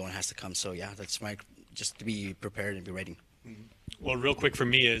 if another one has to come. So yeah, that's just to be prepared and be ready. Well, real quick for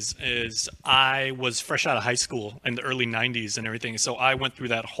me is I was fresh out of high school in the early 90s and everything. So I went through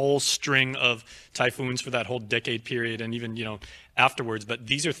that whole string of typhoons for that whole decade period and even, afterwards. But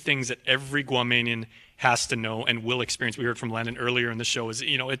these are things that every Guamanian has to know and will experience. We heard from Landon earlier in the show is,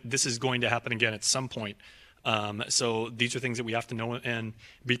 this is going to happen again at some point. So these are things that we have to know and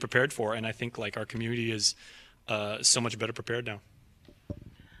be prepared for. And I think like our community is so much better prepared now.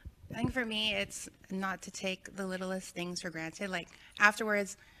 I think for me, it's not to take the littlest things for granted. Like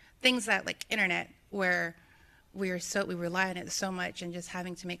afterwards, things that like internet, where we rely on it so much, and just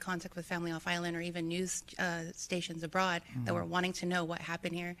having to make contact with family off island or even news stations abroad that were wanting to know what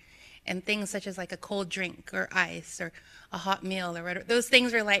happened here, and things such as like a cold drink or ice or a hot meal or whatever. Those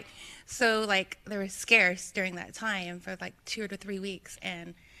things were like they were scarce during that time for like 2 to 3 weeks,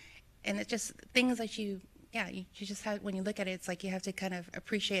 and it's just things that you just have, when you look at it, it's like you have to kind of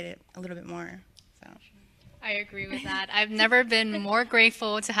appreciate it a little bit more. So I agree with that. I've never been more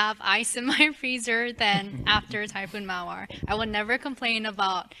grateful to have ice in my freezer than after Typhoon Mawar. I would never complain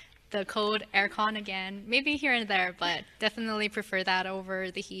about the cold aircon again, maybe here and there, but definitely prefer that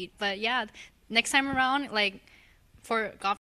over the heat. But yeah, next time around, like for